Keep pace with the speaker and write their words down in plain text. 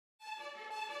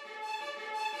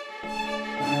Well,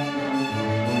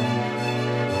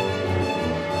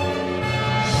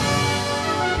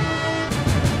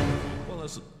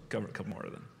 let's cover a couple more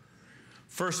of them.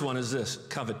 First one is this,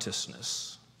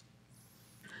 covetousness.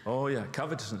 Oh yeah,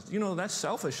 covetousness. You know, that's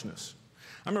selfishness.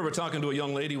 I remember talking to a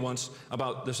young lady once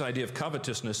about this idea of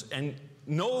covetousness, and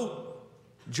no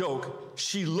joke,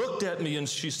 she looked at me and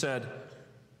she said,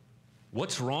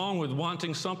 "What's wrong with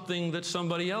wanting something that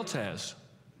somebody else has?"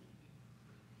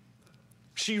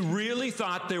 She really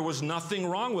thought there was nothing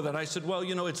wrong with it. I said, "Well,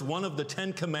 you know, it's one of the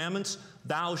 10 commandments,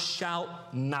 thou shalt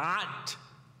not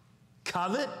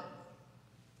covet."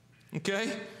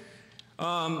 Okay?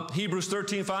 Hebrews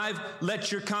 13:5,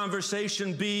 let your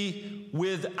conversation be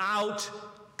without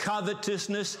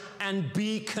covetousness, and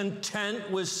be content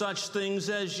with such things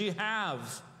as ye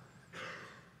have.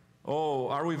 Oh,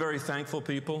 are we very thankful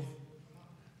people?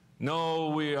 No,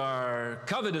 we are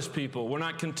covetous people. We're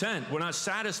not content. We're not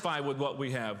satisfied with what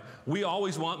we have. We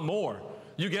always want more.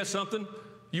 You get something,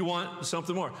 you want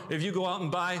something more. If you go out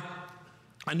and buy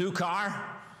a new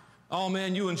car, oh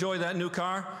man, you enjoy that new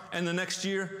car, and the next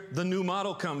year, the new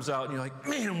model comes out, and you're like,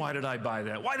 man, why did I buy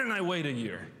that? Why didn't I wait a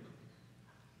year?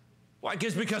 Why?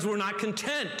 It's because we're not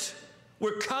content.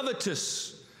 We're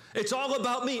covetous. It's all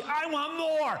about me. I want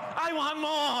more. I want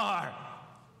more.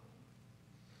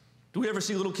 Do we ever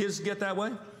see little kids get that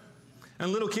way?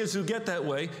 And little kids who get that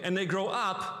way, and they grow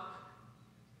up,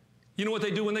 you know what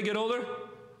they do when they get older?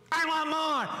 I want more.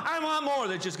 I want more.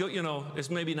 They just go, you know, it's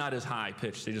maybe not as high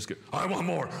pitched. They just go, I want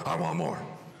more. I want more.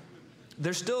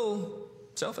 They're still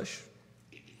selfish.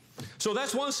 So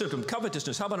that's one symptom,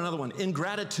 covetousness. How about another one?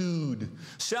 Ingratitude.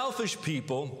 Selfish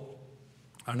people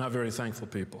are not very thankful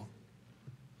people.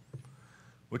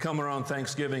 We come around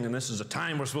Thanksgiving, and this is a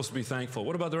time we're supposed to be thankful.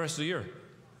 What about the rest of the year?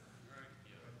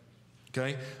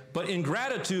 Okay? But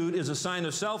ingratitude is a sign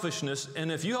of selfishness,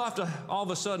 and if you have to, all of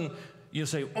a sudden, you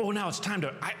say, oh, now it's time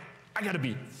to, I got to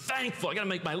be thankful. I got to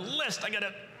make my list. I got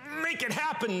to make it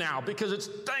happen now because it's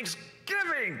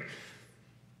Thanksgiving.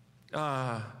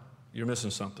 You're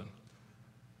missing something.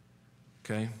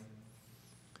 Okay?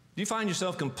 Do you find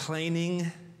yourself complaining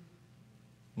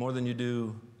more than you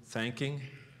do thanking?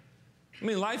 I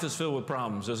mean, life is filled with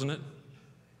problems, isn't it?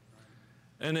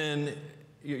 And then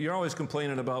you're always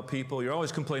complaining about people. You're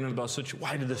always complaining about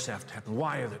why did this have to happen?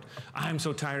 Why is it? I'm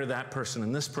so tired of that person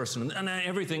and this person and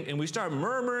everything. And we start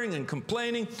murmuring and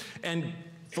complaining. And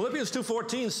Philippians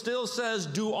 2:14 still says,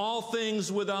 do all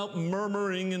things without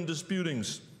murmuring and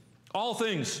disputings. All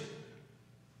things.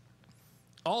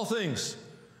 All things.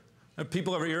 Have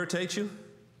people ever irritate you?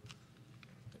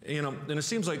 You know, and it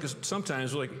seems like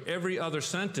sometimes like every other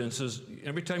sentence is,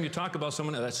 every time you talk about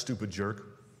someone, that stupid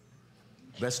jerk.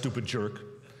 That stupid jerk.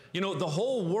 You know, the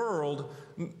whole world,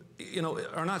 you know,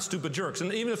 are not stupid jerks.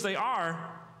 And even if they are,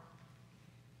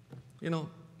 you know,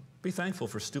 be thankful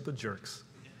for stupid jerks.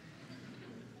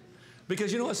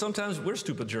 Because you know what? Sometimes we're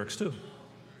stupid jerks too.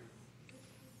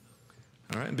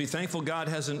 All right? And be thankful God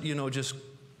hasn't, you know, just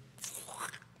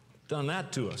done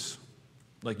that to us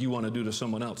like you want to do to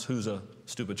someone else who's a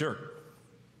stupid jerk.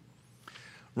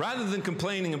 Rather than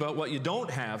complaining about what you don't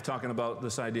have, talking about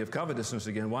this idea of covetousness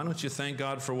again, why don't you thank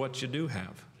God for what you do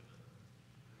have?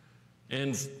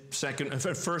 In 1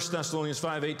 Thessalonians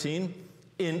 5:18,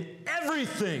 in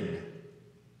everything,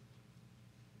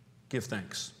 give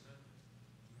thanks.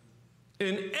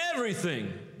 In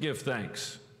everything, give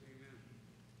thanks.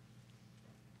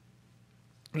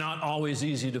 Not always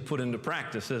easy to put into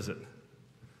practice, is it?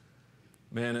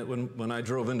 Man, when I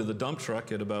drove into the dump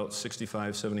truck at about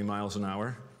 65, 70 miles an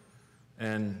hour,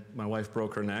 and my wife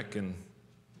broke her neck, and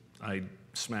I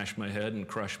smashed my head and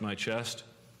crushed my chest,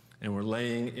 and we're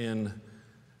laying in,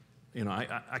 you know,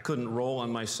 I couldn't roll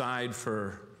on my side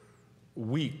for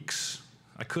weeks.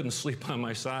 I couldn't sleep on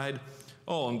my side.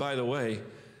 Oh, and by the way,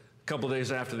 a couple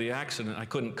days after the accident, I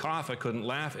couldn't cough, I couldn't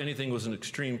laugh, anything was in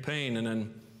extreme pain, and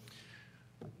then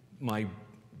my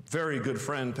very good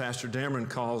friend, Pastor Dameron,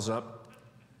 calls up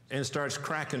and starts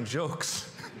cracking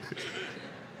jokes.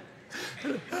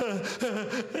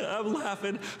 I'm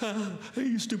laughing. Hey,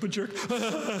 you stupid jerk.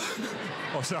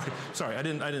 Oh, sorry, I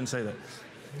didn't say that.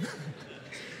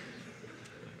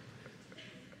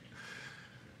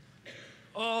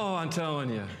 Oh, I'm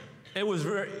telling you, it was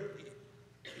very,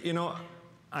 you know,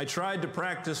 I tried to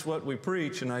practice what we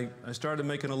preach, and I started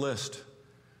making a list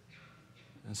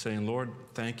and saying, Lord,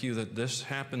 thank you that this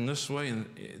happened this way. And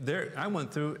there, I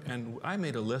went through and I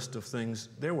made a list of things.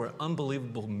 There were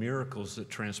unbelievable miracles that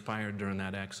transpired during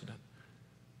that accident.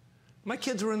 My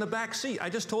kids were in the back seat. I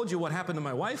just told you what happened to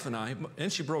my wife and I,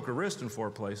 and she broke her wrist in 4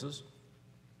 places.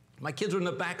 My kids were in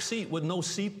the back seat with no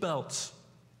seat belts.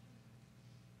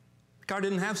 Car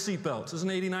didn't have seatbelts. It was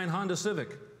an '89 Honda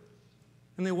Civic.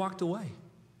 And they walked away.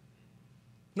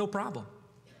 No problem.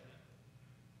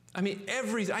 I mean,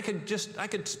 I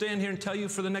could stand here and tell you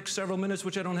for the next several minutes,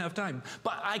 which I don't have time,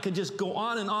 but I could just go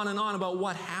on and on and on about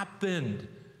what happened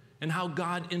and how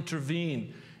God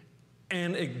intervened.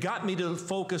 And it got me to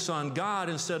focus on God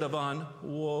instead of on,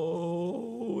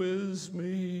 woe is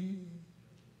me.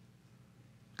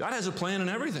 God has a plan in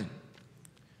everything.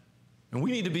 And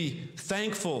we need to be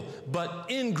thankful, but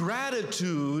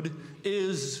ingratitude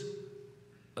is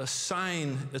a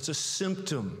sign, it's a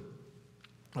symptom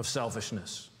of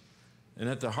selfishness. And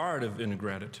at the heart of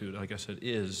ingratitude, like I said,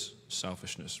 is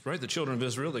selfishness, right? The children of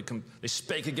Israel, they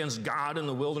spake against God in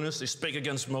the wilderness. They spake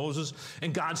against Moses.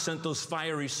 And God sent those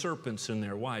fiery serpents in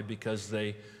there. Why? Because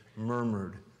they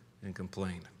murmured and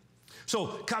complained. So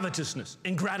covetousness,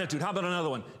 ingratitude. How about another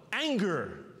one?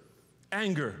 Anger.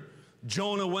 Anger.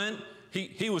 Jonah went.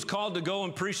 He was called to go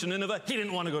and preach to Nineveh. He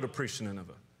didn't want to go to preach to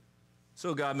Nineveh.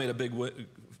 So God made a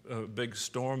big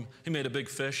storm. He made a big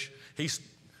fish. He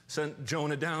sent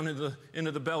Jonah down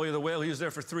into the belly of the whale. He was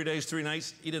there for 3 days, 3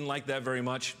 nights. He didn't like that very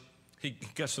much. He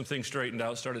got some things straightened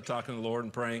out, started talking to the Lord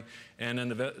and praying, and then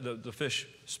the fish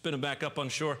spit him back up on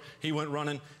shore. He went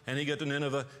running, and he got to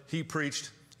Nineveh. He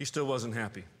preached. He still wasn't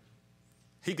happy.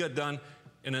 He got done,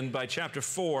 and then by chapter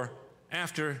 4,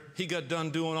 after he got done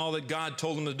doing all that God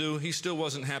told him to do, he still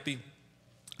wasn't happy.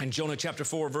 In Jonah chapter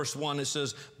 4, verse 1, it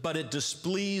says, but it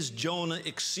displeased Jonah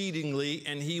exceedingly,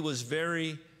 and he was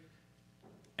very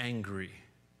angry.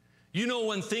 You know,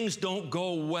 when things don't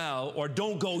go well, or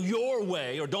don't go your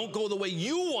way, or don't go the way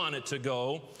you want it to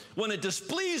go, when it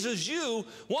displeases you,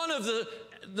 one of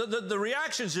the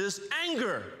reactions is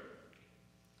anger,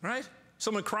 right?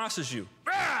 Someone crosses you.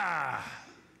 Ah!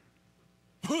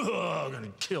 I'm going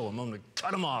to kill him. I'm going to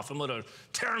cut him off. I'm going to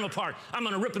tear him apart. I'm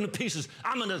going to rip him to pieces.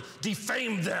 I'm going to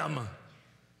defame them.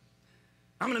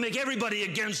 I'm going to make everybody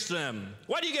against them.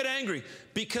 Why do you get angry?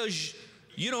 Because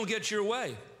you don't get your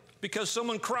way. Because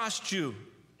someone crossed you.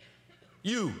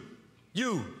 You.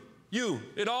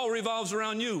 It all revolves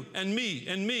around you and me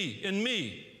and me and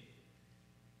me.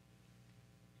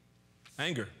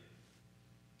 Anger.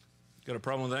 Got a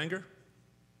problem with anger?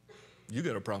 You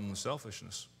got a problem with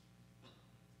selfishness.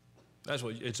 That's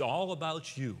what it's all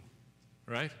about, you,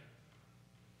 right?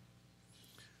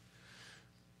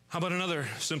 How about another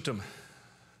symptom?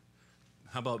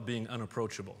 How about being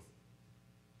unapproachable?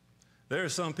 There are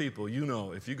some people, you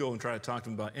know, if you go and try to talk to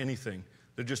them about anything,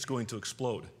 they're just going to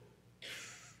explode.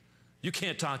 You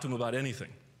can't talk to them about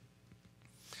anything.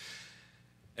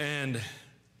 And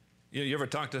you ever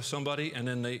talk to somebody and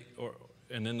then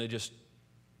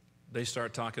they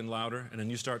start talking louder, and then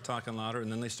you start talking louder,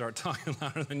 and then they start talking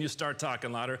louder, and then you start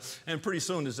talking louder, and pretty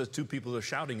soon there's just two people that are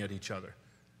shouting at each other.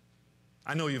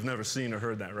 I know you've never seen or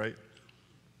heard that, right?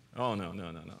 Oh, no.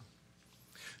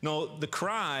 No, the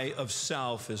cry of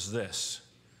self is this: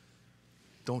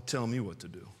 don't tell me what to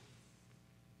do.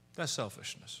 That's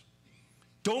selfishness.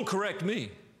 Don't correct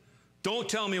me. Don't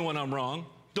tell me when I'm wrong.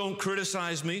 Don't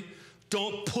criticize me.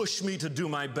 Don't push me to do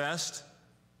my best.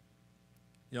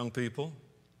 Young people,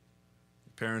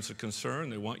 parents are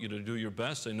concerned. They want you to do your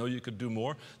best. They know you could do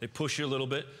more. They push you a little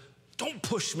bit. Don't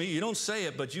push me. You don't say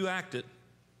it, but you act it.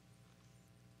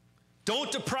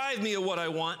 Don't deprive me of what I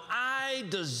want. I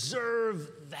deserve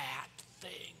that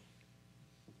thing.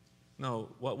 No,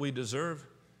 what we deserve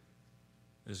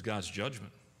is God's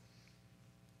judgment.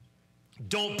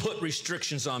 Don't put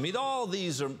restrictions on me. All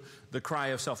these are the cry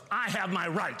of self. I have my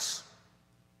rights.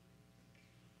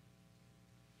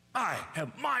 I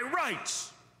have my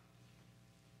rights.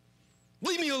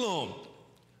 Leave me alone.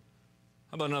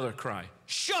 How about another cry?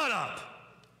 Shut up.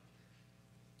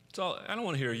 I don't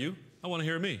want to hear you. I want to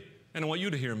hear me. And I want you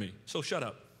to hear me. So shut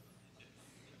up.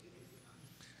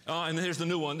 And here's the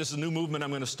new one. This is a new movement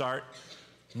I'm going to start.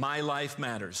 My life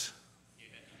matters.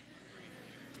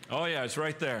 Oh, yeah, it's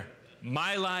right there.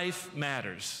 My life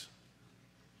matters.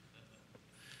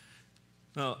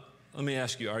 Now, let me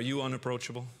ask you, are you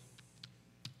unapproachable?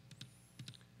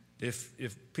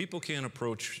 If people can't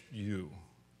approach you,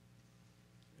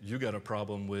 you got a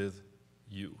problem with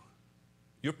you.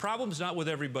 Your problem's not with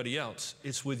everybody else.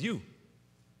 It's with you.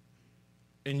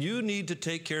 And you need to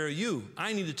take care of you.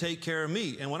 I need to take care of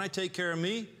me. And when I take care of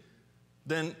me,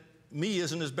 then me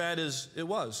isn't as bad as it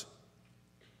was.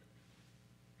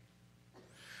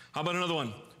 How about another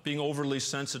one? Being overly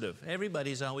sensitive.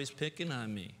 Everybody's always picking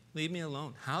on me. Leave me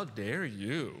alone. How dare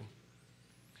you?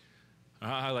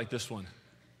 I like this one.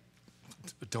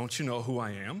 Don't you know who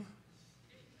I am?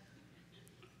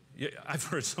 Yeah, I've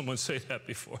heard someone say that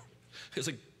before. It's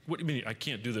like, what do you mean I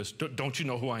can't do this? Don't you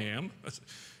know who I am?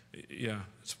 Yeah,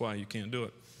 that's why you can't do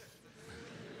it.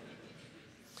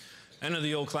 And then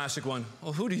the old classic one,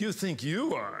 well, who do you think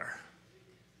you are?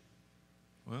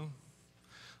 Well,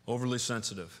 overly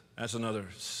sensitive. That's another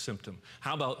symptom.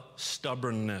 How about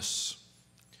stubbornness?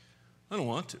 I don't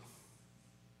want to.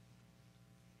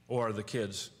 Or the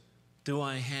kids, do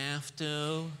I have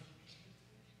to?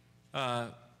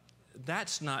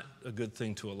 That's not a good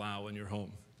thing to allow in your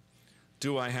home.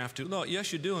 Do I have to? No,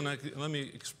 yes, you do, and let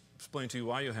me explain to you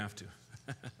why you have to.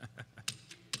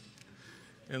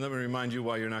 And let me remind you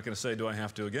why you're not going to say, do I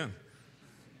have to again?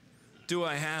 Do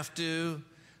I have to?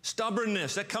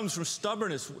 Stubbornness, that comes from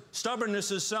stubbornness.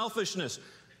 Stubbornness is selfishness.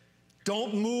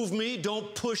 Don't move me,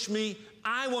 don't push me.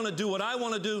 I want to do what I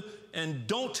want to do, and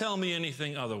don't tell me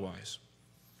anything otherwise.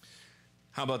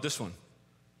 How about this one?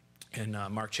 In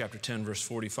Mark chapter 10, verse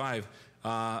 45,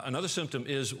 another symptom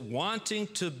is wanting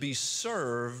to be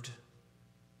served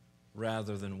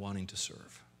rather than wanting to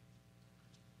serve.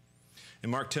 In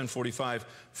Mark 10:45,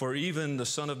 for even the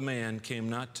Son of Man came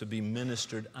not to be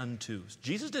ministered unto.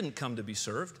 Jesus didn't come to be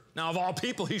served. Now, of all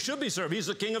people, he should be served. He's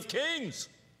the King of Kings.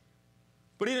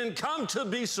 But he didn't come to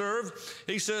be served.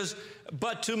 He says,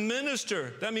 but to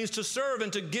minister. That means to serve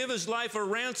and to give his life a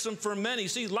ransom for many.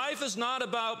 See, life is not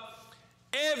about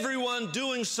everyone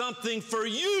doing something for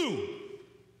you.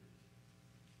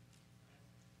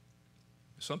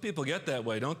 Some people get that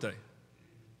way, don't they?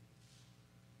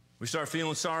 We start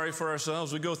feeling sorry for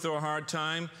ourselves. We go through a hard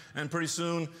time, and pretty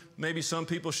soon, maybe some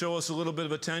people show us a little bit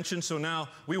of attention, so now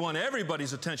we want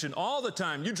everybody's attention all the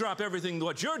time. You drop everything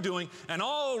what you're doing, and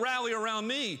all rally around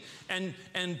me, and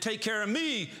take care of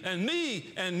me, and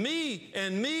me, and me,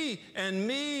 and me, and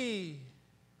me.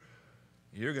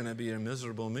 You're going to be a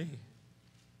miserable me.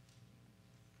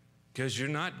 Because you're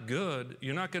not good.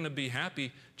 You're not going to be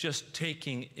happy just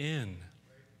taking in.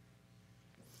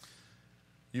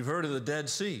 You've heard of the Dead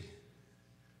Sea,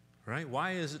 right?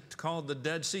 Why is it called the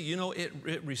Dead Sea? You know, it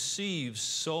receives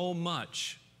so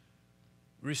much,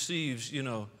 receives,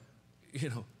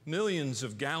 millions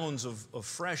of gallons of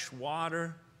fresh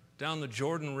water down the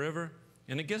Jordan River,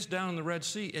 and it gets down in the Red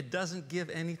Sea. It doesn't give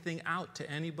anything out to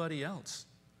anybody else.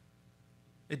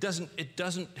 It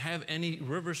doesn't have any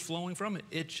rivers flowing from it.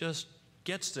 It just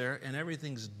gets there, and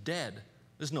everything's dead.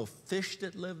 There's no fish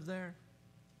that live there.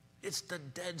 It's the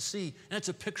Dead Sea. And it's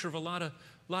a picture of a lot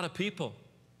of people.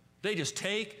 They just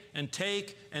take and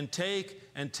take and take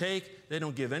and take. They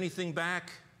don't give anything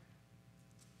back.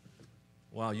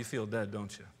 Wow, you feel dead,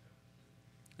 don't you?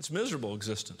 It's a miserable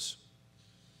existence.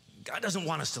 God doesn't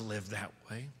want us to live that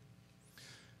way.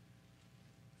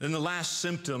 Then the last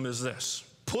symptom is this: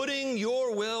 putting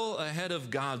your will ahead of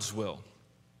God's will.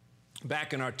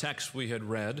 Back in our text we had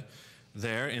read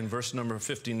there in verse number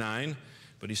 59,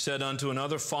 but he said unto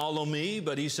another, follow me.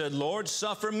 But he said, Lord,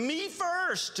 suffer me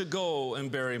first to go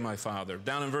and bury my father.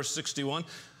 Down in verse 61,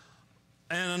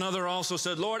 and another also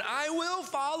said, Lord, I will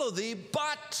follow thee,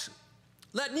 but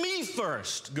let me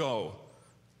first go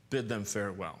bid them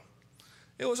farewell.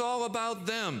 It was all about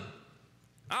them.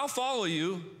 I'll follow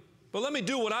you, but let me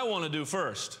do what I want to do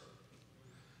first.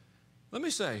 Let me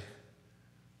say,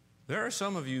 there are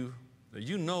some of you that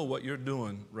you know what you're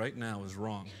doing right now is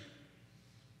wrong.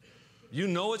 You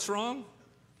know it's wrong,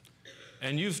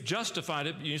 and you've justified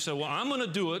it. You say, well, I'm going to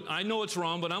do it. I know it's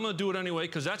wrong, but I'm going to do it anyway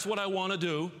because that's what I want to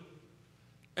do.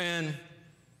 And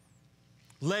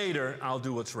later, I'll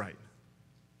do what's right.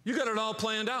 You got it all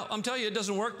planned out. I'm telling you, it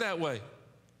doesn't work that way.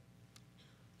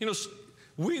 You know,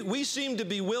 we seem to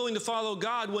be willing to follow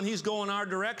God when he's going our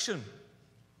direction.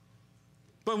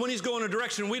 But when he's going a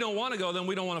direction we don't want to go, then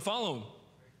we don't want to follow him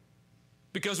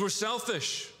because we're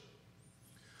selfish.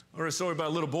 I heard a story about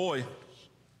a little boy.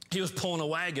 He was pulling a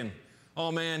wagon.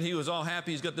 Oh, man, he was all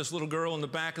happy. He's got this little girl in the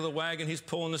back of the wagon. He's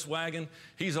pulling this wagon.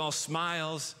 He's all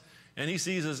smiles. And he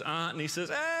sees his aunt, and he says,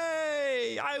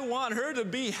 hey, I want her to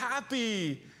be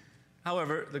happy.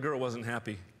 However, the girl wasn't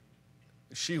happy.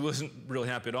 She wasn't really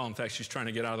happy at all. In fact, she's trying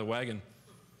to get out of the wagon.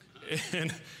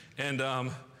 And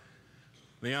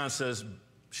the aunt says,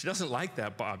 she doesn't like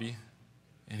that, Bobby.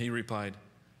 And he replied,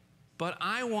 but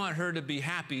I want her to be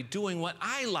happy doing what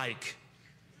I like.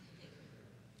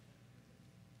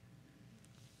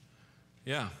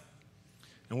 Yeah.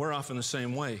 And we're often the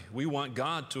same way. We want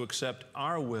God to accept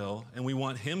our will, and we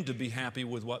want him to be happy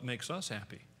with what makes us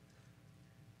happy.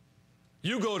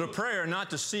 You go to prayer not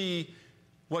to see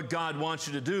what God wants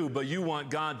you to do, but you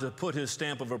want God to put his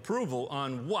stamp of approval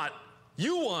on what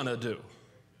you want to do.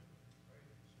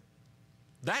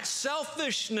 That's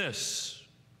selfishness.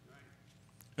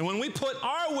 And when we put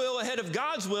our will ahead of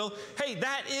God's will, hey,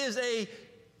 that is a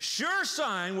sure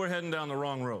sign we're heading down the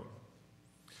wrong road.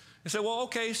 You say, well,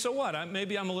 okay, so what?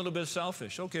 Maybe I'm a little bit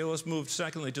selfish. Okay, let's move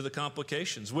secondly to the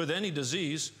complications. With any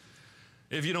disease,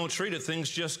 if you don't treat it, things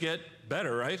just get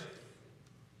better, right?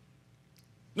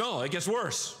 No, it gets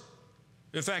worse.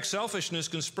 In fact, selfishness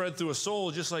can spread through a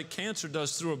soul just like cancer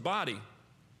does through a body.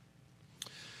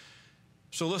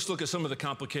 So let's look at some of the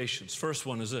complications. First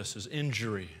one is this, is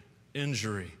injury.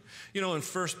 Injury. You know, in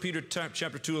 1 Peter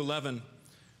chapter 2:11,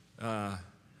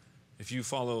 if you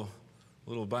follow a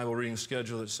little Bible reading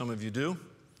schedule that some of you do,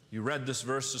 you read this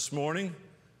verse this morning.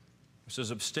 It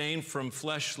says, abstain from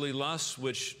fleshly lusts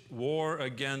which war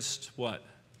against what?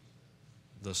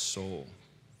 The soul.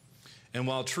 And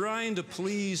while trying to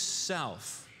please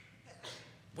self,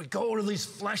 we go to these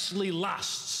fleshly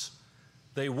lusts.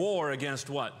 They war against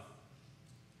what?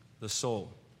 The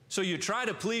soul. So you try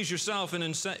to please yourself, and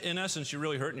in essence, you're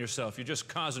really hurting yourself. You're just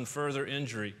causing further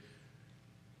injury.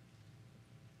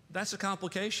 That's a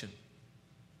complication.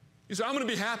 You say, I'm going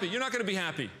to be happy. You're not going to be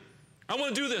happy. I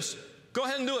want to do this. Go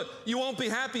ahead and do it. You won't be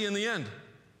happy in the end.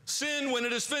 Sin, when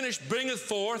it is finished, bringeth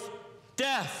forth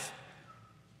death.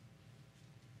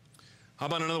 How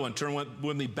about another one? Turn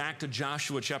with me back to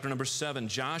Joshua chapter number 7.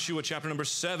 Joshua chapter number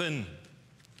 7.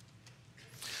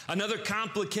 Another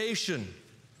complication.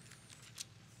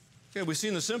 Okay, we've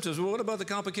seen the symptoms. Well, what about the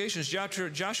complications?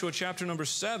 Joshua chapter number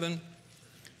 7,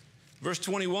 verse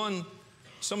 21.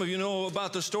 Some of you know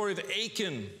about the story of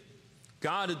Achan.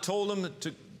 God had told him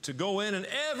to go in, and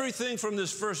everything from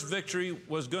this first victory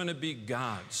was going to be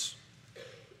God's.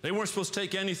 They weren't supposed to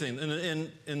take anything.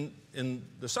 In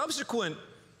the subsequent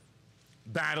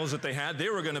battles that they had, they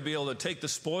were going to be able to take the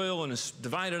spoil and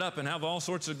divide it up and have all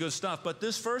sorts of good stuff. But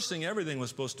this first thing, everything was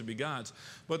supposed to be God's.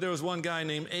 But there was one guy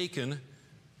named Achan,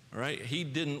 all right? He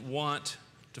didn't want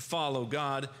to follow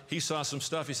God. He saw some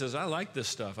stuff. He says, I like this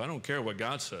stuff. I don't care what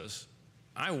God says.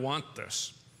 I want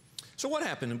this. So what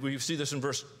happened? We see this in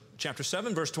chapter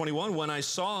 7, verse 21. When I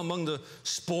saw among the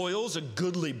spoils a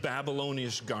goodly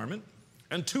Babylonian garment,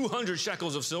 and 200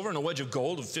 shekels of silver and a wedge of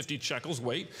gold of 50 shekels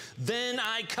weight, then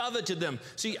I coveted them.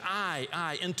 See,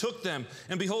 and took them.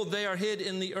 And behold, they are hid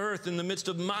in the earth in the midst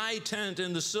of my tent,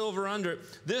 and the silver under it.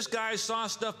 This guy saw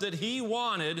stuff that he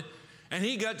wanted, and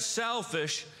he got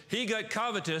selfish. He got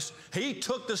covetous. He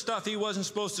took the stuff he wasn't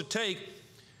supposed to take,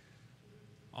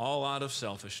 all out of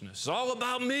selfishness. It's all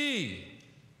about me.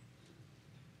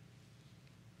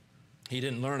 He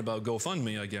didn't learn about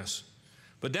GoFundMe, I guess.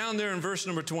 But down there in verse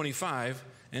number 25,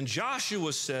 and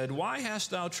Joshua said, why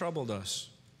hast thou troubled us?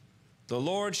 The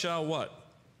Lord shall what?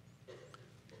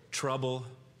 Trouble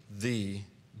thee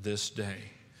this day.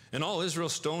 And all Israel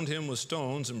stoned him with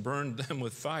stones and burned them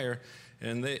with fire,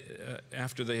 and they,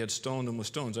 after they had stoned them with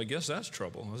stones. I guess that's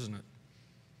trouble, isn't it?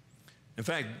 In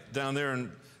fact, down there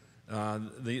in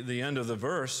the end of the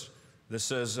verse, that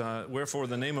says, wherefore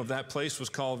the name of that place was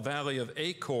called Valley of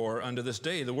Achor unto this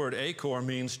day. The word Achor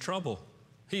means trouble.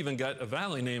 He even got a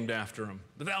valley named after him,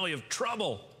 the Valley of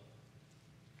Trouble.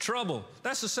 Trouble.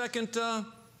 That's the second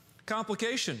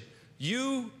complication.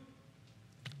 You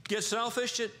get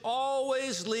selfish, it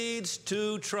always leads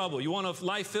to trouble. You want a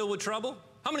life filled with trouble?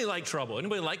 How many like trouble?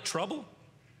 Anybody like trouble?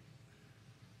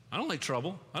 I don't like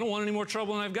trouble. I don't want any more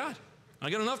trouble than I've got. I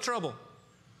got enough trouble.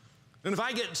 And if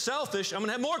I get selfish, I'm going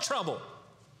to have more trouble.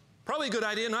 Probably a good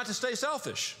idea not to stay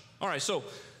selfish. All right, so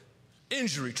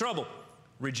injury, trouble,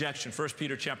 rejection. 1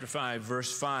 Peter chapter 5,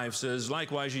 verse 5 says,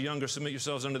 likewise, ye younger, submit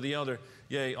yourselves unto the elder.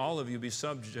 Yea, all of you be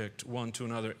subject one to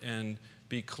another, and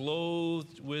be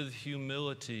clothed with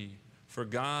humility. For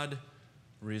God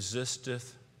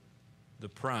resisteth the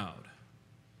proud,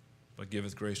 but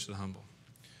giveth grace to the humble.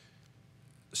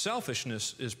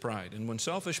 Selfishness is pride. And when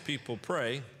selfish people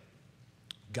pray,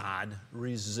 God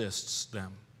resists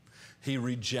them. He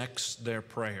rejects their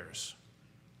prayers.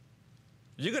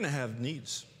 You're going to have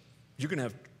needs. You're going to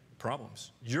have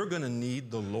problems. You're going to need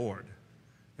the Lord.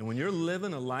 And when you're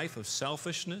living a life of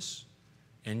selfishness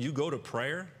and you go to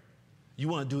prayer, you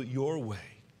want to do it your way.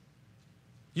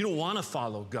 You don't want to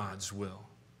follow God's will.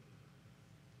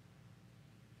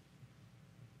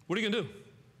 What are you going to do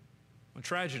when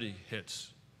tragedy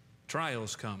hits,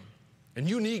 trials come, and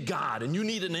you need God, and you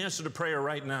need an answer to prayer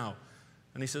right now?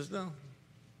 And he says, no,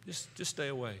 just stay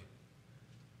away.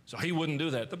 So he wouldn't do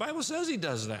that. The Bible says he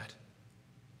does that.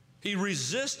 He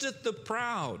resisteth the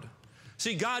proud.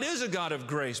 See, God is a God of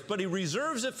grace, but he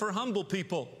reserves it for humble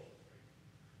people.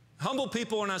 Humble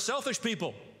people are not selfish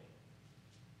people.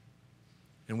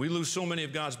 And we lose so many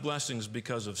of God's blessings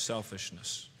because of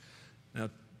selfishness. Now,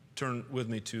 turn with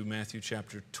me to Matthew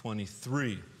chapter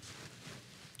 23.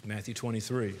 Matthew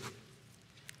 23.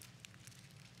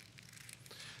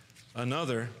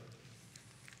 Another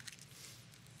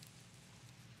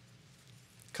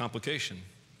complication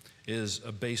is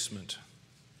abasement.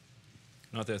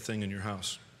 Not that thing in your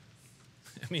house.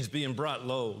 It means being brought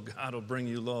low. God will bring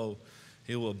you low.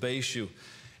 He will abase you.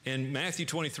 In Matthew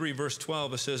 23, verse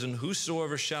 12, it says, and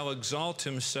whosoever shall exalt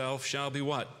himself shall be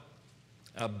what?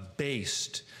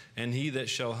 Abased. And he that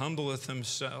shall humble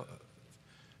himself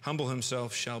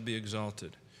shall be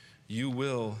exalted. You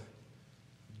will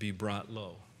be brought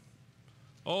low.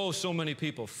 Oh, so many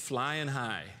people flying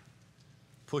high,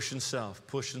 pushing self,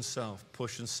 pushing self,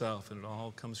 pushing self, and it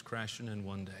all comes crashing in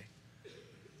one day.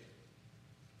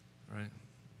 Right?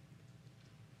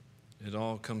 It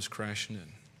all comes crashing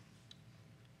in.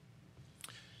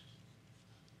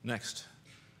 Next,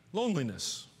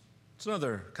 loneliness. It's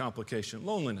another complication,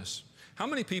 loneliness. How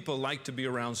many people like to be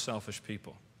around selfish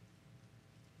people?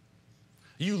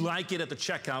 You like it at the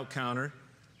checkout counter,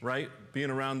 right? Being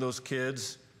around those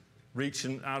kids,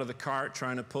 reaching out of the cart,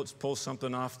 trying to pull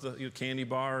something off the candy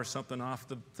bar or something off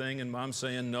the thing, and mom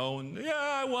saying no, and yeah,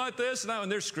 I want this, and that,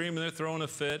 and they're screaming, they're throwing a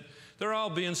fit. They're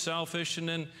all being selfish, and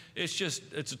then it's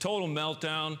a total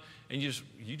meltdown, and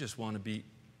you just want to be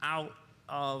out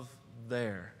of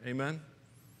there. Amen?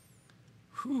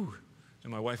 Whew.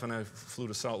 And my wife and I flew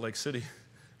to Salt Lake City,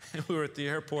 and we were at the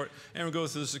airport, and we go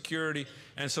through the security,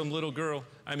 and some little girl,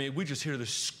 I mean, we just hear the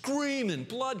screaming,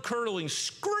 blood-curdling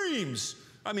screams.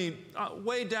 I mean,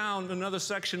 way down another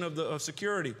section of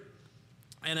security.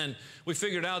 And then we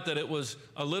figured out that it was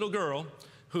a little girl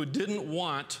who didn't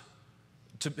want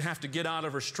to have to get out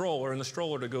of her stroller and the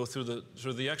stroller to go through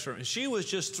the X-ray. And she was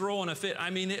just throwing a fit.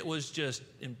 I mean, it was just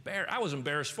embarrassing. I was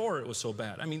embarrassed for her. It was so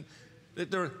bad. I mean,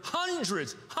 there were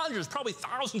hundreds, probably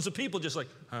thousands of people just like,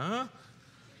 huh?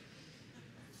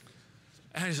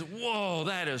 And I said, whoa,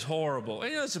 that is horrible.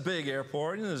 And it's a big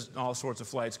airport, and there's all sorts of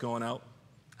flights going out.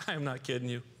 I am not kidding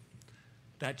you.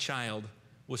 That child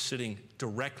was sitting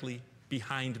directly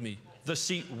behind me, the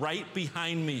seat right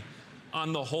behind me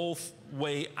on the whole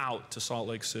way out to Salt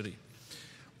Lake City.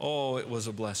 Oh, it was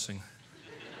a blessing.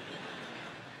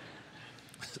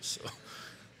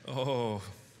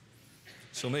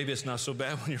 So maybe it's not so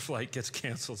bad when your flight gets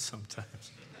canceled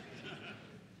sometimes.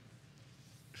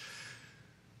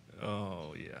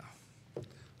 Oh, yeah.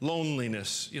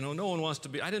 Loneliness. You know, no one wants to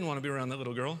be, I didn't want to be around that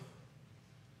little girl.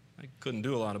 I couldn't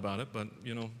do a lot about it, but,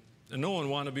 you know, and no one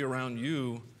wanted to be around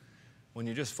you when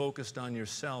you're just focused on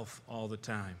yourself all the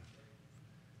time.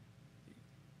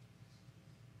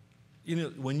 You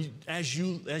know, as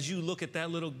you look at that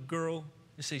little girl,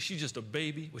 you say, she's just a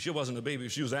baby. Well, she wasn't a baby.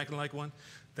 She was acting like one.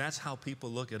 That's how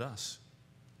people look at us.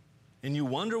 And you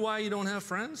wonder why you don't have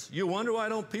friends? You wonder why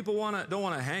people don't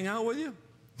want to hang out with you?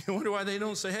 You wonder why they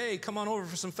don't say, hey, come on over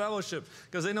for some fellowship,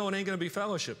 because they know it ain't going to be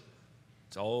fellowship.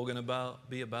 It's all going to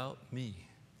be about me.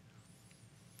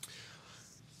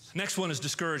 Next one is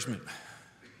discouragement.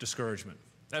 Discouragement.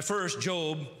 At first,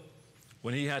 Job,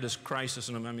 when he had this crisis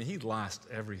in him, I mean, he lost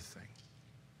everything.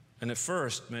 And at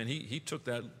first, man, he took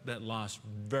that loss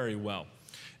very well.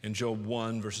 In Job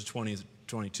 1, verses 20 to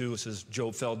 22, it says,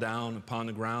 Job fell down upon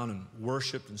the ground and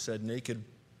worshiped and said, naked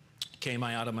came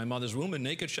I out of my mother's womb, and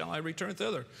naked shall I return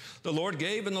thither. The Lord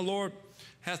gave, and the Lord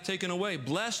hath taken away.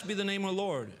 Blessed be the name of the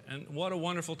Lord. And what a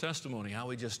wonderful testimony, how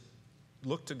he just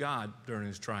looked to God during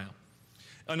his trial.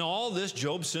 And all this,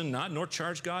 Job sinned not, nor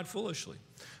charged God foolishly.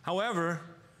 However,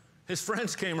 his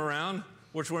friends came around,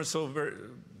 which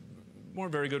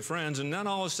weren't very good friends, and then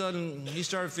all of a sudden, he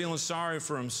started feeling sorry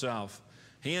for himself.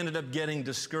 He ended up getting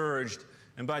discouraged,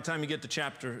 and by the time you get to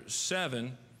chapter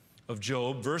 7 of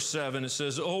Job, verse 7, it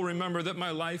says, oh, remember that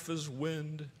my life is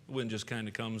wind. The wind just kind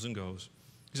of comes and goes.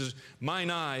 He says,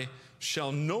 mine eye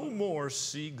shall no more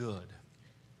see good.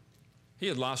 He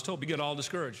had lost hope. He got all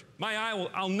discouraged. My eye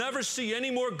I'll never see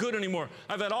any more good anymore.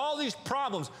 I've had all these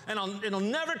problems, and it'll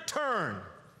never turn.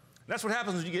 That's what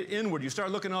happens when you get inward. You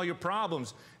start looking at all your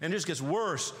problems, and it just gets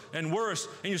worse and worse,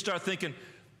 and you start thinking,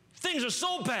 things are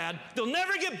so bad, they'll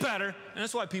never get better. And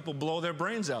that's why people blow their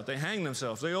brains out. They hang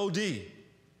themselves. They OD.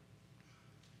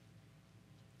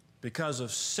 Because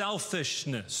of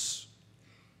selfishness.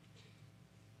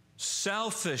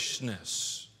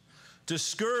 Selfishness.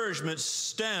 Discouragement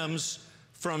stems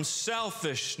from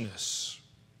selfishness.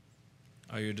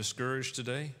 Are you discouraged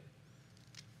today?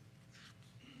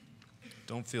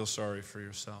 Don't feel sorry for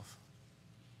yourself.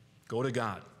 Go to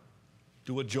God.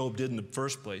 Do what Job did in the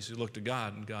first place. He looked to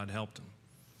God, and God helped him.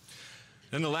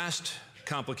 Then the last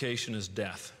complication is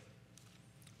death.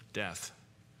 Death.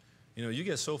 You know, you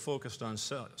get so focused on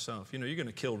self. You know, you're going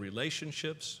to kill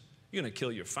relationships. You're going to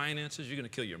kill your finances. You're going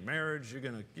to kill your marriage. You're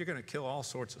going to kill all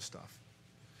sorts of stuff.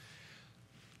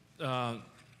 A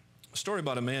story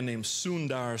about a man named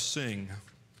Sundar Singh.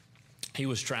 He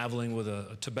was traveling with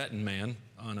a Tibetan man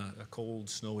on a cold,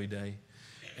 snowy day.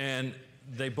 And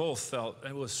they both felt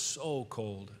it was so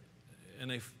cold.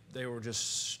 And they were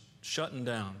just shutting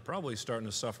down, probably starting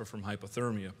to suffer from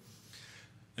hypothermia.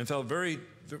 And felt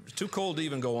too cold to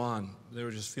even go on. They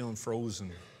were just feeling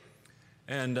frozen.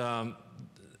 And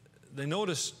they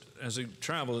noticed as they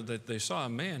traveled that they saw a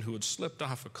man who had slipped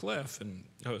off a cliff and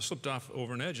slipped off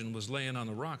over an edge and was laying on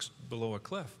the rocks below a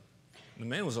cliff. And the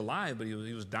man was alive, but he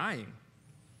was dying.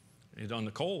 He was on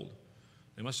the cold.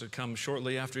 They must have come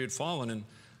shortly after he had fallen.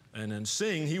 And then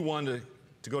seeing, he wanted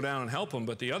to go down and help him,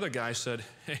 but the other guy said,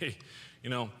 hey, you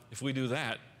know, if we do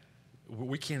that,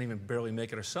 we can't even barely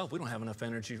make it ourselves. We don't have enough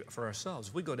energy for ourselves.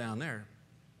 If we go down there,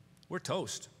 we're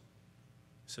toast.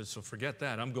 He said, so forget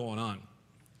that. I'm going on.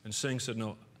 And Singh said,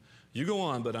 no, you go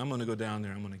on, but I'm going to go down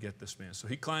there. I'm going to get this man. So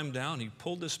he climbed down. He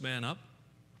pulled this man up.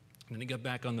 And then he got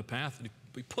back on the path. And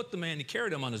he put the man, he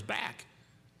carried him on his back.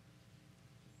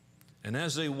 And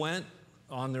as they went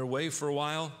on their way for a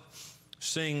while,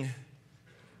 Singh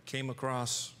came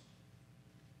across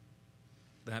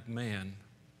that man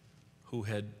who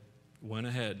had went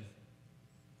ahead,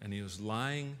 and he was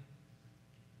lying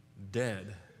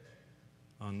dead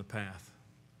on the path.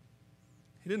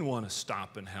 He didn't want to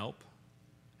stop and help.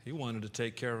 He wanted to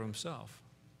take care of himself.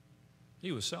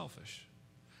 He was selfish.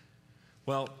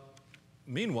 Well,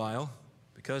 meanwhile,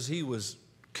 because he was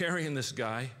carrying this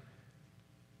guy,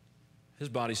 his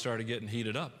body started getting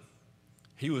heated up.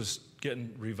 He was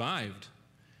getting revived.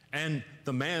 And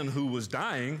the man who was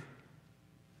dying,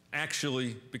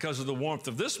 actually, because of the warmth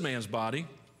of this man's body,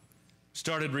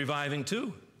 started reviving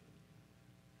too.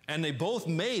 And they both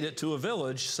made it to a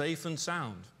village safe and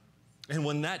sound. And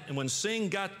when Singh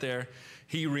got there,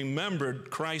 he remembered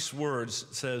Christ's words.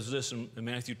 It says this in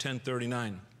Matthew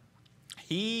 10:39.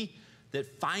 He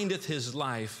that findeth his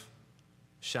life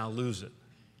shall lose it.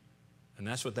 And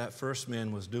that's what that first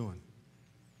man was doing.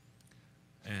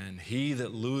 And he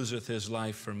that loseth his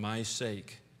life for my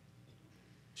sake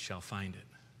shall find it.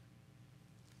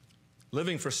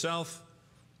 Living for self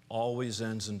always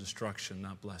ends in destruction,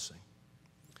 not blessing.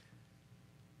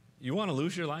 You want to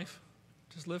lose your life?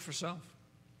 Just live for self.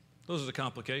 Those are the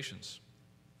complications.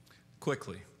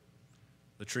 Quickly,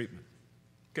 the treatment.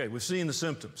 Okay, we've seen the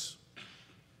symptoms.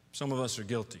 Some of us are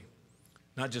guilty.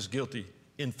 Not just guilty,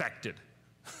 infected.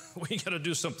 We got to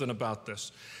do something about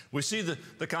this. We see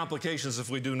the complications if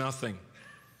we do nothing.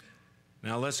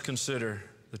 Now let's consider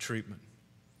the treatment.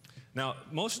 Now,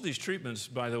 most of these treatments,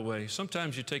 by the way,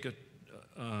 sometimes you take a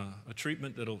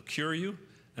treatment that'll cure you,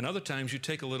 and other times you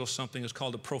take a little something that's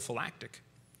called a prophylactic.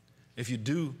 If you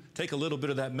do take a little bit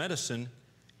of that medicine,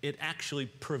 it actually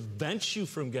prevents you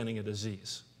from getting a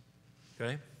disease.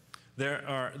 Okay? There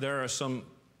are some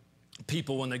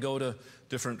people, when they go to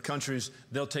different countries,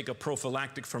 they'll take a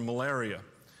prophylactic for malaria.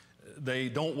 They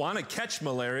don't want to catch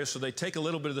malaria, so they take a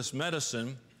little bit of this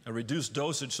medicine, a reduced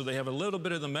dosage, so they have a little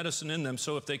bit of the medicine in them.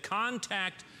 So if they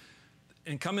contact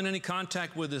and come in any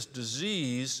contact with this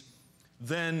disease,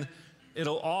 then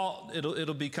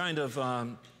it'll be kind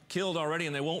of killed already,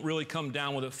 and they won't really come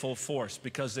down with it full force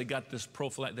because they got this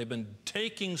prophylactic. They've been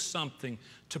taking something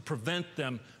to prevent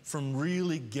them from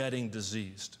really getting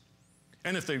diseased.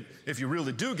 And if you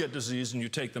really do get diseased and you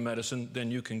take the medicine,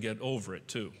 then you can get over it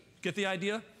too. Get the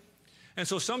idea? And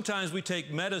so sometimes we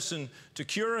take medicine to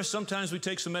cure us. Sometimes we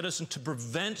take some medicine to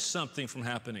prevent something from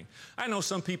happening. I know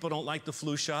some people don't like the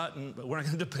flu shot, and we're not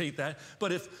going to debate that.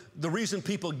 But if the reason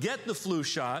people get the flu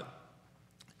shot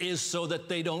is so that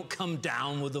they don't come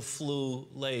down with the flu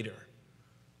later,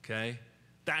 okay?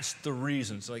 That's the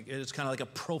reason. It's kind of like a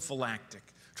prophylactic,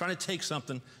 trying to take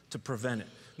something to prevent it.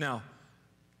 Now,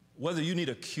 whether you need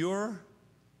a cure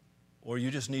or you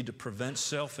just need to prevent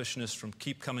selfishness from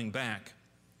keep coming back,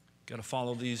 got to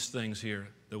follow these things here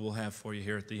that we'll have for you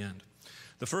here at the end.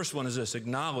 The first one is this: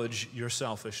 acknowledge your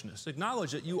selfishness.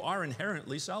 Acknowledge that you are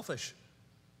inherently selfish.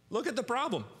 Look at the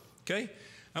problem, okay?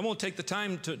 I won't take the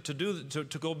time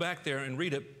to go back there and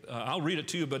read it. I'll read it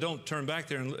to you, but don't turn back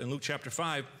there in Luke chapter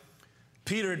 5.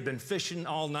 Peter had been fishing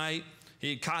all night.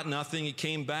 He caught nothing. He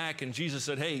came back, and Jesus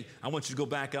said, hey, I want you to go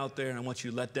back out there, and I want you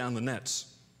to let down the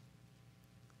nets.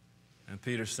 And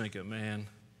Peter's thinking, man,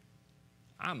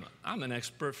 I'm an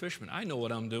expert fisherman. I know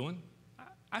what I'm doing.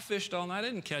 I fished all night. I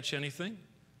didn't catch anything.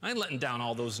 I ain't letting down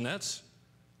all those nets.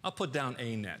 I'll put down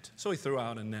a net. So he threw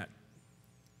out a net.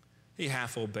 He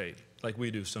half obeyed, like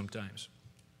we do sometimes,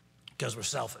 because we're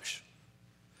selfish.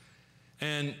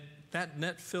 And that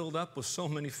net filled up with so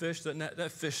many fish that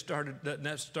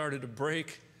net started to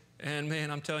break. And man,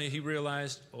 I'm telling you, he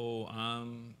realized, oh,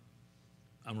 I'm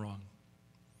wrong.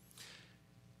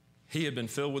 He had been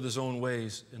filled with his own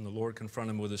ways, and the Lord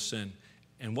confronted him with his sin.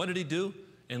 And what did he do?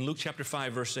 in Luke chapter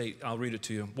 5, verse 8, I'll read it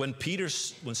to you. When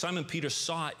Simon Peter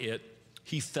saw it,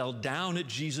 he fell down at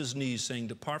Jesus' knees, saying,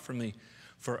 "Depart from me,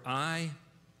 for I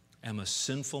am a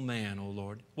sinful man, O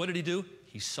Lord." What did he do?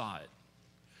 He saw it.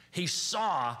 He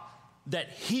saw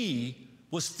that he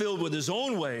was filled with his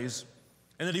own ways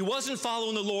and that he wasn't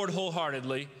following the Lord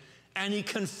wholeheartedly, and he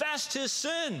confessed his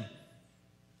sin.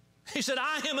 He said,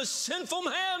 "I am a sinful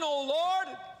man, O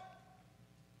Lord."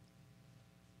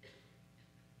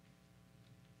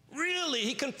 Really,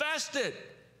 he confessed it.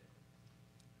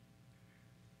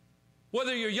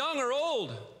 Whether you're young or old,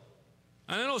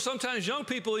 and I know sometimes young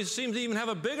people seem to even have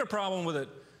a bigger problem with it.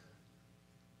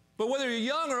 But whether you're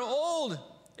young or old,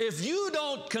 if you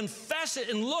don't confess it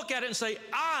and look at it and say,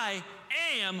 "I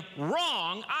am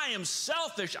wrong, I am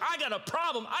selfish, I got a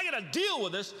problem, I got to deal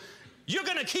with this," you're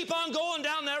going to keep on going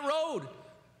down that road.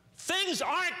 Things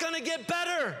aren't going to get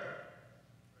better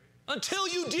until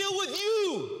you deal with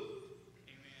you.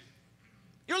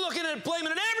 You're looking at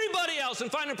blaming everybody else and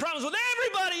finding problems with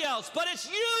everybody else, but it's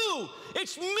you.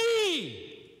 It's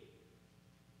me.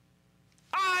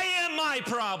 I am my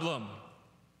problem.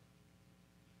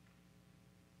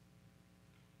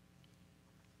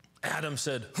 Adam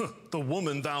said, "The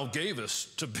woman thou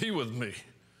gavest to be with me."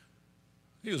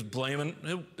 He was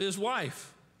blaming his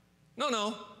wife.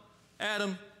 No,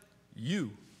 Adam,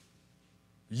 you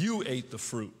ate the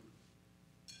fruit.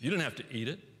 You didn't have to eat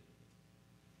it.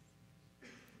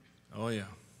 Oh, yeah.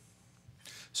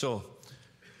 So,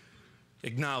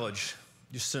 acknowledge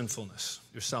your sinfulness,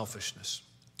 your selfishness.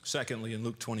 Secondly, in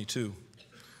Luke 22,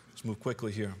 let's move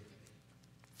quickly here.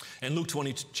 In Luke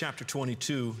chapter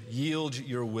 22, yield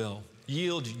your will.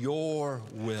 Yield your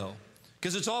will.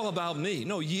 Because it's all about me.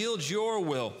 No, yield your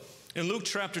will. In Luke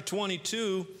chapter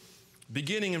 22,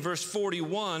 beginning in verse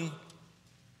 41,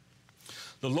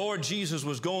 the Lord Jesus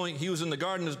he was in the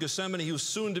Garden of Gethsemane. He was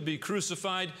soon to be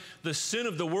crucified. The sin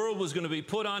of the world was going to be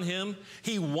put on him.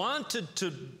 He wanted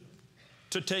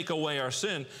to take away our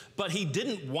sin, but he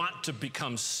didn't want to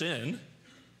become sin.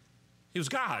 He was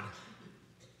God.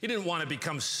 He didn't want to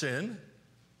become sin.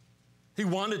 He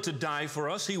wanted to die for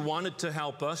us. He wanted to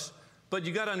help us. But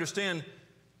you got to understand,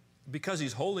 because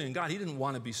he's holy and God, he didn't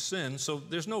want to be sin. So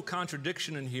there's no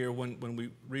contradiction in here when we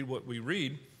read what we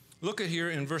read. Look at here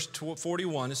in verse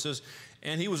 41. It says,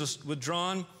 "And he was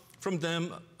withdrawn from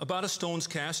them about a stone's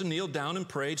cast and kneeled down and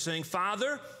prayed, saying,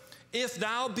 Father, if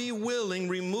thou be willing,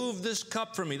 remove this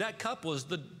cup from me." That cup was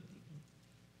the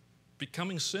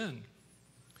becoming sin.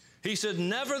 He said,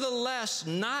 "Nevertheless,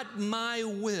 not my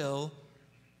will,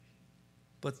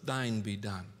 but thine be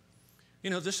done."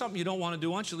 You know, if there's something you don't want to do,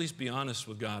 why don't you at least be honest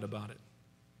with God about it?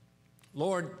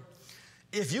 Lord,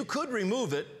 if you could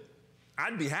remove it,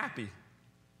 I'd be happy.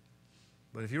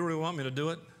 But if you really want me to do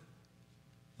it,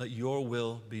 let your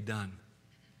will be done,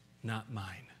 not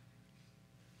mine.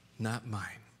 Not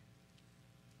mine.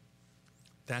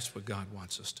 That's what God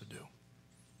wants us to do.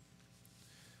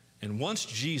 And once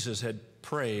Jesus had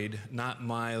prayed, "Not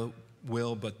my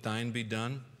will, but thine be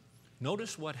done,"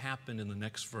 notice what happened in the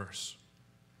next verse.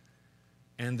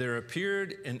 "And there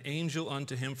appeared an angel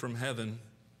unto him from heaven,"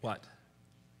 what?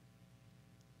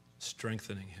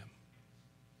 Strengthening him.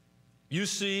 You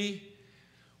see,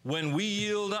 when we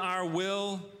yield our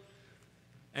will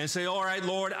and say, "All right,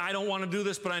 Lord, I don't want to do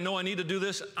this, but I know I need to do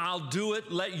this. I'll do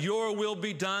it. Let your will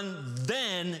be done,"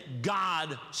 then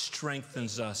God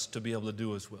strengthens us to be able to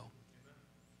do his will.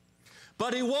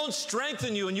 But he won't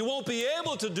strengthen you, and you won't be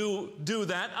able to do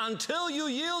that until you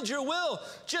yield your will.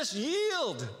 Just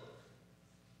yield.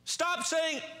 Stop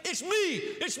saying, "It's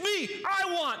me,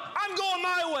 I'm going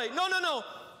my way." No.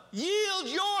 Yield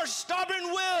your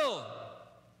stubborn will.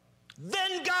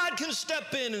 Then God can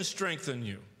step in and strengthen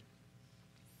you.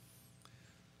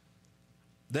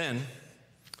 Then,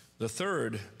 the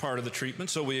third part of the treatment,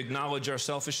 so we acknowledge our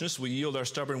selfishness, we yield our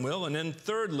stubborn will, and then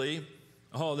thirdly,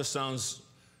 this sounds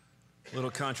a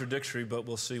little contradictory, but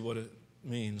we'll see what it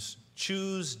means.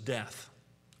 Choose death.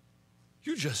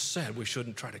 You just said we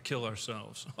shouldn't try to kill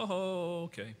ourselves. Oh,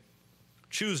 okay.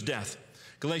 Choose death.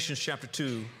 Galatians chapter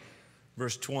 2,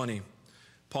 verse 20.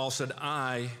 Paul said,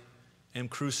 "I am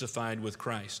crucified with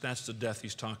Christ." That's the death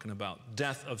he's talking about.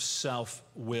 Death of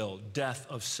self-will, death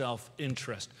of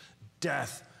self-interest,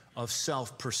 death of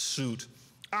self-pursuit.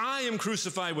 "I am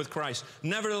crucified with Christ.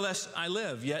 Nevertheless I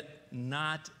live, yet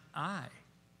not I,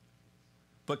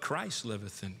 but Christ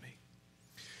liveth in me."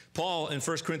 Paul in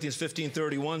 1 Corinthians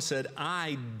 15:31 said,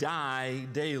 "I die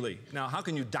daily." Now, how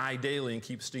can you die daily and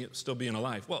keep still being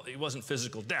alive? Well, it wasn't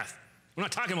physical death. We're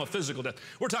not talking about physical death.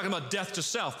 We're talking about death to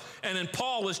self. And then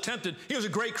Paul was tempted. He was a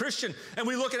great Christian. And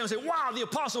we look at him and say, "Wow, the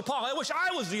Apostle Paul. I wish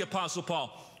I was the Apostle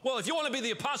Paul." Well, if you want to be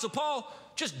the Apostle Paul,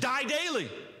 just die daily.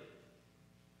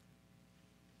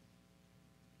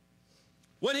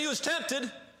 When he was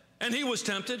tempted, and he was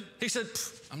tempted, he said,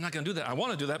 I'm not going to do that. I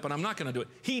want to do that, but I'm not going to do it.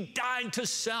 He died to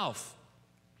self.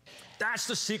 That's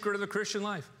the secret of the Christian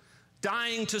life.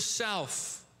 Dying to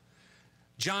self.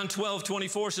 John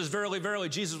 12:24 says, verily, verily,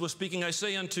 Jesus was speaking, I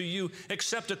say unto you,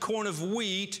 except a corn of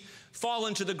wheat fall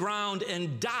into the ground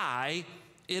and die,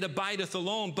 it abideth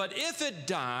alone. But if it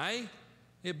die,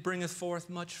 it bringeth forth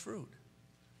much fruit.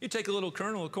 You take a little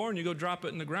kernel of corn, you go drop it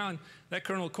in the ground. That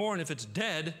kernel of corn, if it's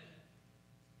dead,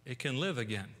 it can live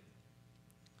again.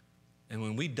 And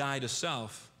when we die to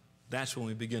self, that's when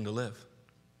we begin to live.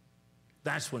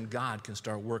 That's when God can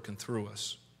start working through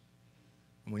us.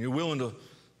 And when you're willing to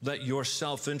let your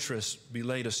self-interest be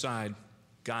laid aside,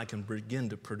 God can begin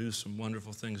to produce some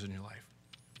wonderful things in your life.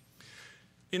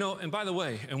 You know, and by the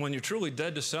way, and when you're truly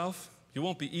dead to self, you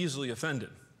won't be easily offended.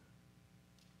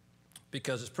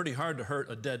 Because it's pretty hard to hurt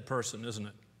a dead person, isn't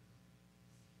it?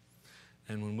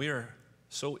 And when we are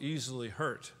so easily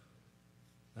hurt,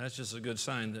 that's just a good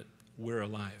sign that we're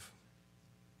alive.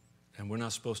 And we're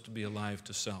not supposed to be alive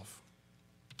to self.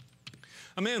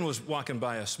 A man was walking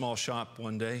by a small shop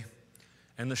one day,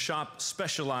 and the shop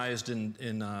specialized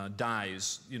in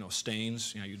dyes, you know,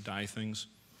 stains, you dye things.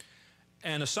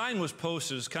 And a sign was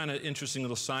posted, it's kind of interesting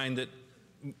little sign that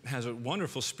has a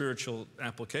wonderful spiritual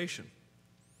application.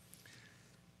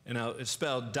 And now it's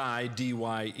spelled dye,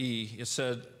 D-Y-E. It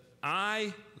said,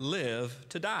 I live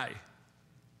to die.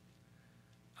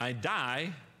 I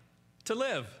die to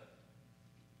live.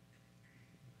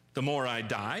 The more I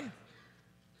die,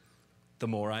 the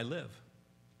more I live.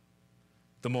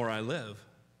 The more I live,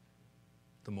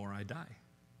 the more I die.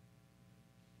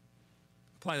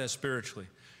 Apply that spiritually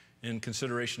in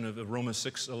consideration of Romans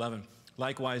 6:11.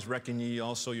 Likewise reckon ye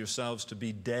also yourselves to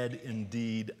be dead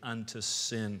indeed unto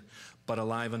sin, but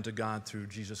alive unto God through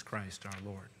Jesus Christ our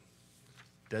Lord.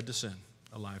 Dead to sin,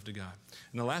 alive to God.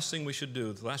 And the last thing we should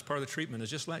do, the last part of the treatment, is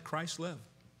just let Christ live.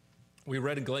 We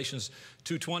read in Galatians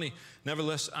 2:20,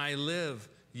 nevertheless I live,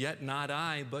 yet not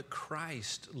I, but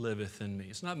Christ liveth in me.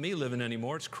 It's not me living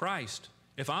anymore, it's Christ.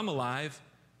 If I'm alive,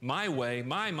 my way,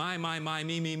 my,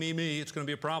 me, it's going to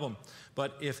be a problem.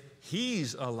 But if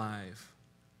he's alive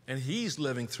and he's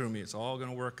living through me, it's all going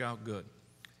to work out good.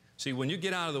 See, when you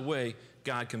get out of the way,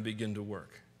 God can begin to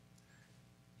work.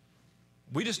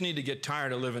 We just need to get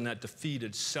tired of living that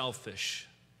defeated, selfish,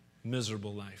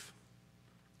 miserable life.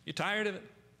 You tired of it?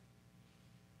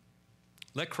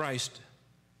 Let Christ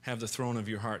have the throne of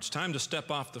your heart. It's time to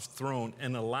step off the throne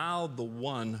and allow the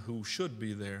one who should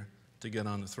be there to get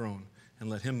on the throne and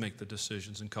let him make the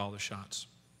decisions and call the shots.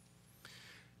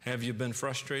 Have you been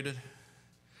frustrated?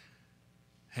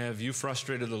 Have you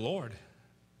frustrated the Lord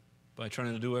by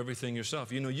trying to do everything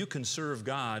yourself? You know, you can serve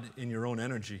God in your own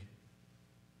energy.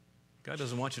 God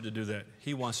doesn't want you to do that.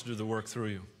 He wants to do the work through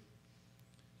you.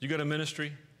 You got a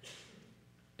ministry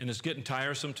and it's getting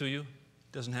tiresome to you,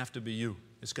 it doesn't have to be you.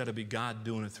 It's got to be God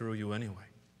doing it through you anyway.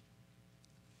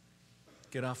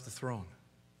 Get off the throne.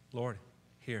 Lord,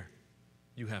 here,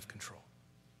 you have control.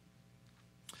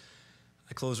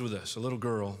 I close with this. A little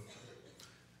girl,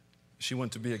 she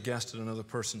went to be a guest at another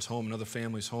person's home, another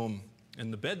family's home,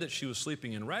 and the bed that she was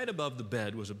sleeping in, right above the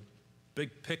bed was a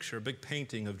big picture, a big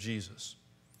painting of Jesus.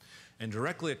 And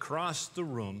directly across the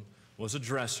room was a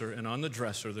dresser, and on the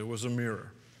dresser there was a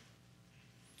mirror.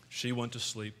 She went to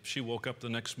sleep. She woke up the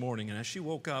next morning, and as she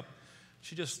woke up,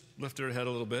 she just lifted her head a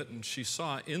little bit, and she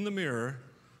saw in the mirror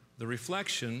the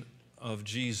reflection of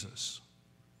Jesus.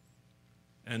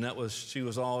 And she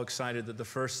was all excited that the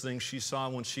first thing she saw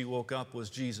when she woke up was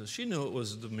Jesus. She knew it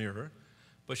was the mirror,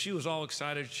 but she was all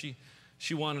excited.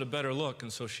 She wanted a better look,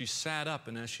 and so she sat up,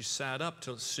 and as she sat up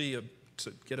to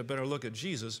get a better look at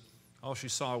Jesus, all she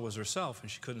saw was herself,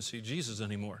 and she couldn't see Jesus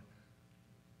anymore.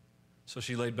 So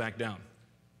she laid back down.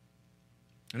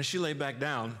 And as she lay back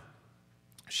down,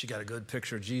 she got a good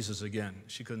picture of Jesus again.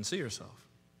 She couldn't see herself.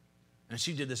 And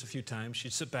she did this a few times.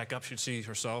 She'd sit back up, she'd see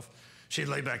herself. She'd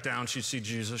lay back down, she'd see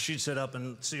Jesus. She'd sit up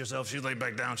and see herself. She'd lay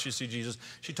back down, she'd see Jesus.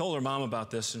 She told her mom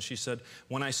about this, and she said,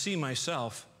 when I see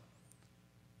myself,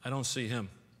 I don't see him.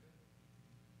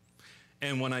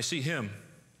 And when I see him,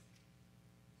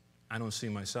 I don't see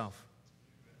myself.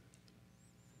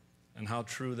 And how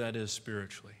true that is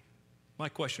spiritually. My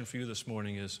question for you this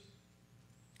morning is,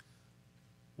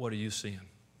 what are you seeing?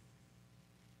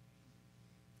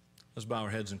 Let's bow our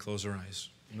heads and close our eyes.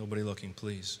 Nobody looking,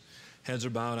 please. Heads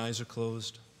are bowed, eyes are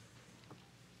closed.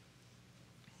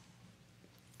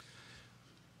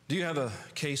 Do you have a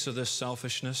case of this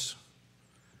selfishness?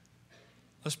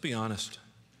 Let's be honest.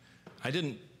 I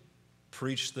didn't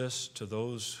preach this to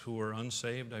those who are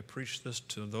unsaved. I preach this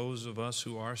to those of us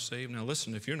who are saved. Now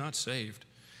listen, if you're not saved,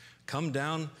 come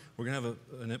down. We're going to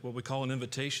have what we call an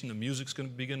invitation. The music's going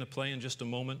to begin to play in just a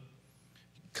moment.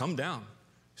 Come down.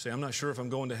 Say, I'm not sure if I'm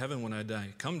going to heaven when I die.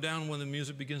 Come down when the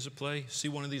music begins to play. See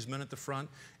one of these men at the front,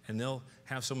 and they'll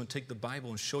have someone take the Bible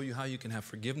and show you how you can have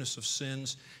forgiveness of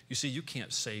sins. You see, you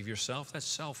can't save yourself. That's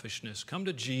selfishness. Come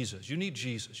to Jesus. You need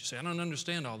Jesus. You say, I don't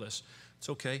understand all this. It's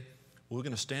okay. We're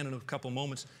going to stand in a couple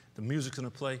moments. The music's going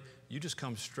to play. You just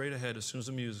come straight ahead as soon as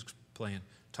the music's playing.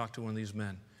 Talk to one of these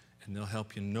men, and they'll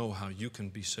help you know how you can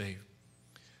be saved.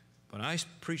 But I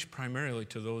preach primarily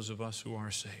to those of us who are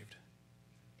saved.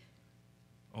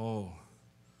 Oh,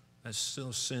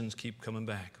 those sins keep coming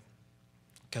back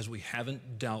because we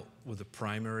haven't dealt with the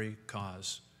primary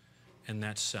cause, and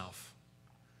that's self.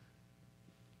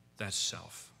 That's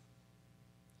self.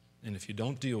 And if you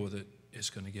don't deal with it, it's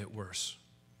going to get worse,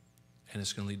 and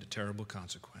it's going to lead to terrible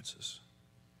consequences.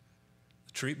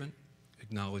 The treatment,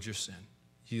 acknowledge your sin,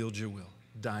 yield your will,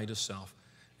 die to self,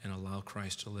 and allow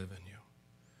Christ to live in you.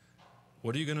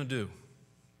 What are you going to do?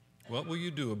 What will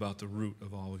you do about the root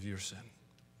of all of your sin?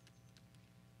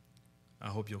 I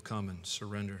hope you'll come and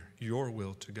surrender your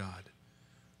will to God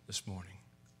this morning.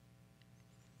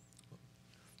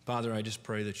 Father, I just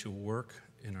pray that you'll work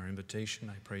in our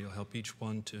invitation. I pray you'll help each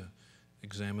one to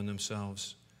examine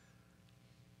themselves.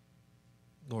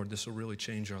 Lord, this will really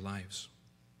change our lives.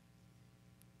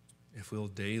 If we'll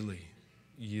daily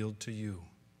yield to you,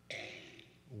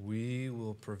 we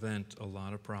will prevent a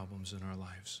lot of problems in our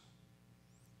lives.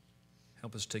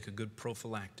 Help us take a good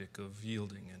prophylactic of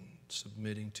yielding and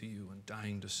submitting to you and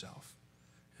dying to self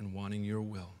and wanting your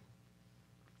will.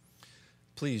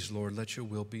 Please, Lord, let your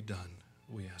will be done,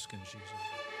 we ask in Jesus'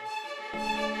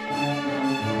 name.